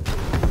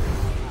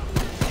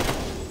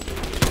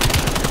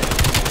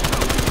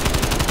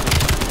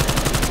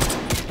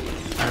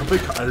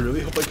 I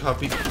really hope I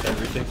copy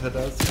everything that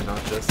does, and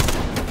not just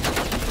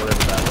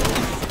whatever that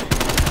is.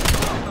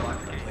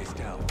 Place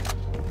down.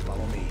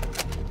 Follow me.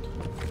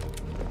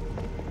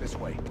 This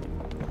way.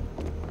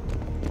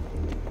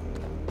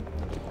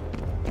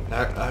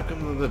 How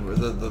come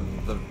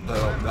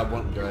that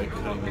one guy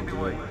couldn't even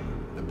do it,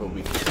 but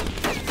we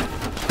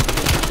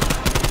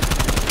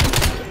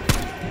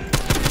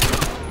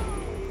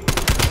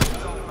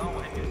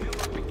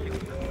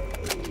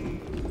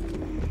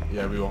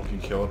Yeah, we won't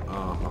get killed.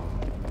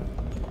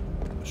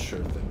 Sure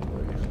thing,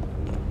 boy.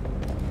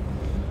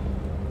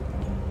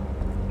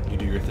 You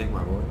do your thing,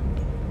 my boy.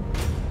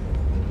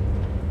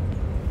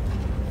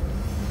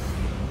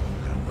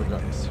 I don't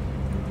like this.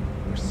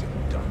 We're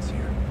sitting ducks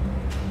here.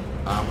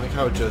 I like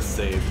how it just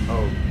saved.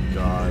 Oh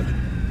god.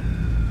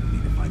 We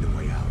need to find a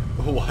way out.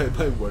 Why am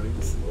I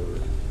running slower?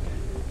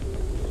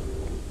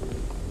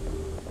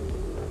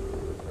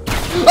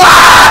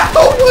 Ah!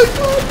 Oh my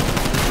god!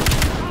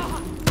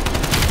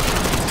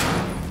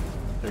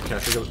 Here, can I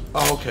figure out?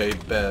 Oh, okay,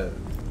 bet.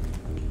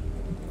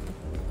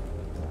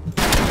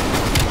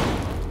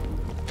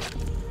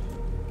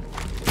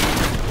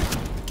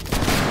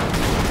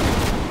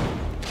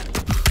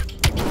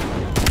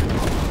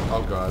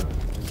 Oh god.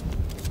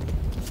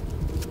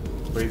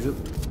 Wait,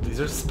 these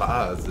are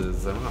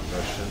spazzes. I'm not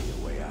Russian.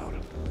 Way out.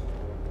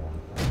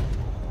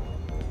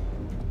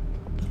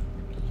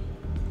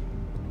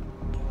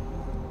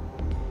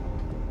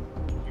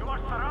 You are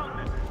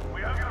surrounded.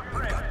 We have your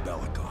friend.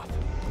 Belikov.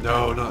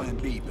 No, not. Plan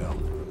B, Bell.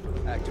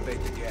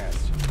 Activate the gas.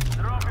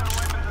 Drop your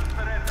weapons and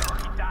surrender or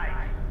he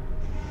dies.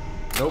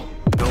 Nope.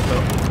 Nope.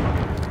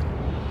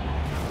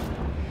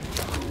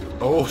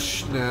 Oh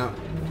snap.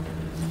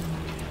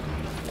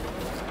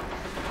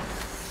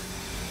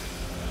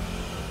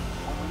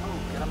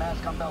 Get a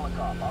mask on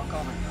Belikov. I'll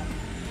cover you.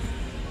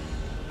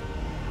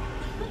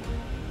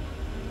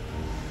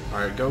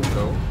 Alright, go.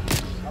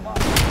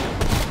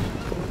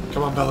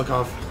 Come on,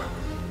 Belikov.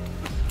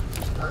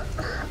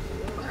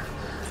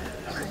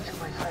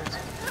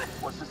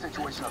 What's the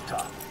situation up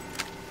top?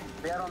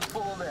 They are on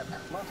full alert,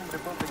 mounting the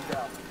building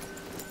down.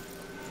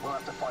 We'll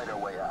have to fight our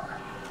way out.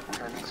 We're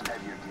gonna need some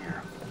heavier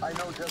gear. I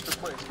know just the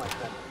place, my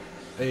friend.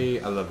 Hey,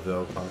 I love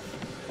Belikov.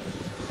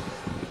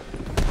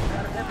 They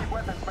are heavy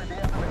weapons by the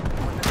enemy.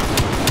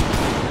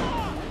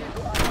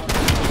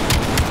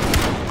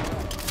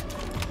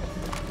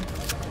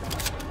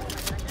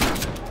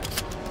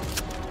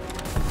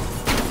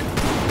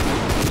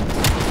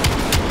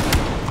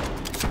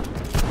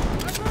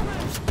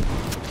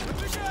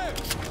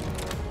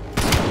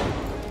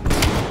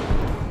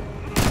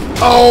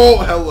 Oh,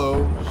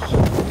 hello.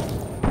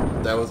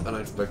 That was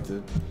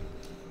unexpected.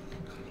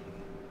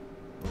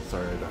 I'm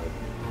sorry I died.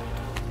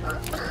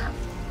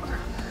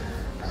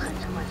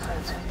 My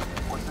friends,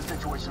 what's the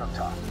situation up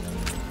top?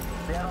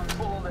 They are on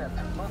full alert,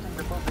 mounting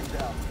the building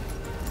down.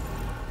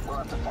 We'll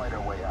have to fight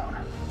our way out.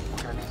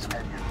 We're gonna need some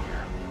heavier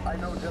gear. I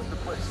know just the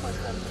place, my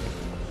friend.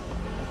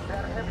 They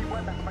are heavy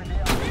weapons by the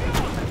enemy.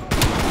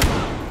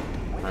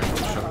 Alright,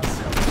 good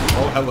shots.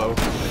 Oh, hello.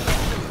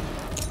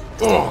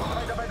 Oh!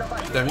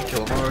 Did we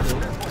kill him already?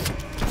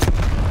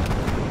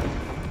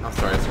 I'm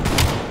sorry,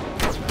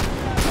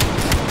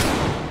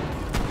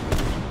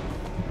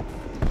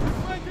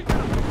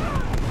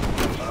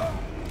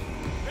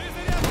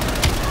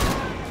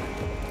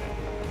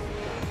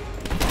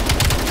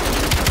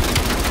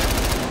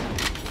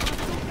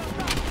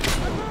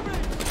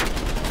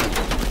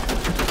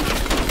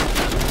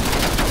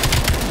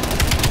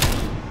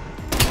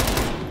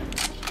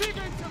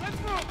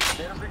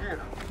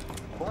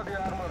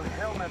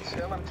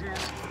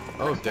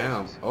 Oh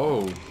damn.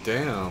 Oh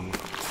damn.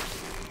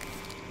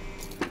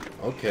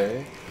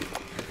 Okay.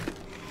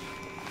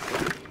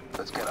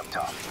 Let's get up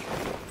top.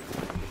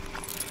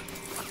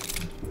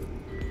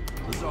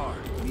 Lazar,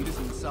 meet us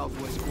in the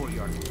southwest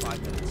courtyard in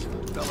 5 minutes.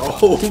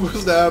 Oh,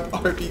 snap,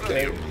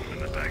 RPK.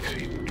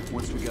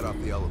 Once we get off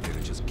the elevator,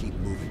 just keep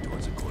moving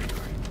towards the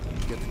courtyard.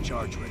 Get the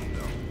charge ready,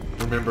 though.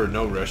 Remember,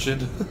 no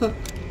Russian.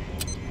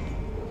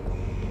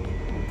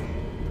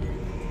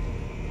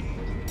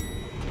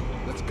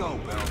 Let's go,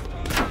 Bell.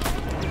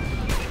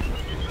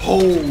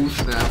 Oh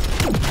snap.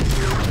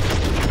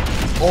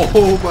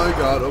 Oh my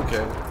god,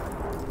 okay.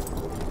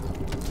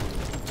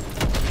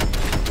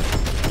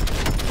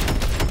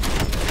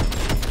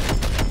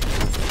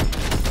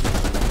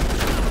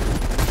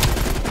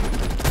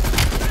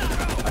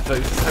 I thought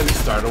this is how you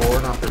start a war,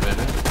 not prevent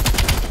it.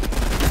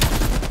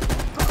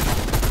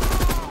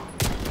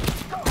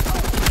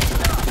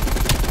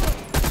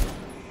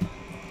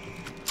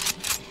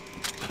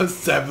 A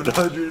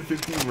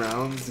 750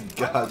 rounds?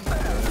 God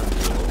damn.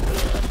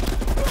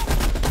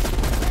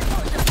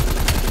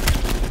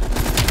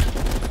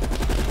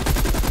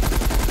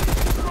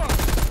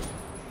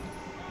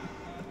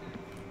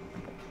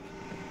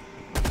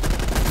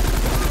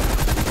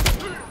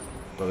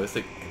 Bro, this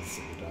thing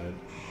instantly died.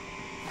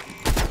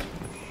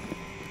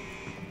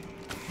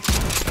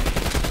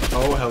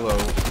 Oh, hello.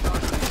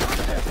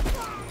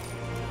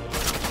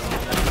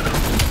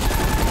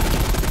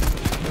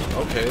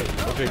 Okay,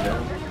 okay, now.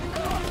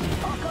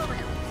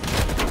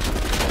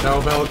 No,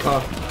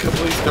 Belikov,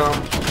 please come.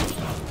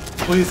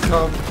 Please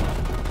come.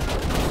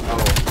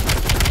 Oh.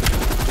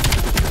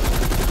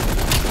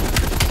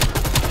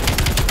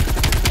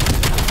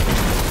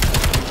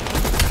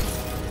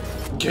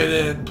 Get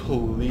in,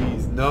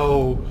 please.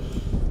 No.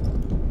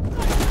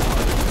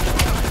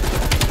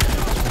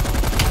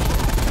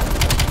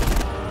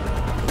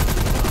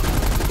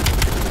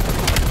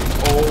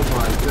 Oh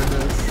my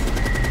goodness.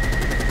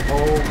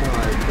 Oh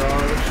my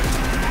gosh.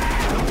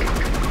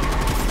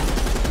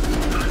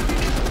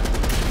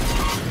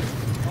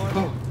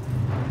 Oh.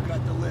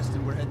 Got the list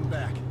and we're heading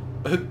back.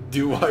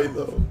 Do I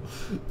though?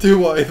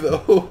 Do I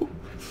though?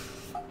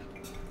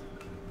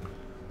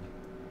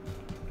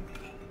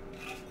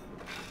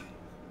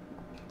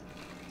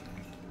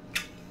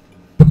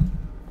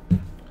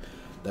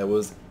 That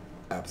was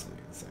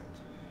absolutely insane.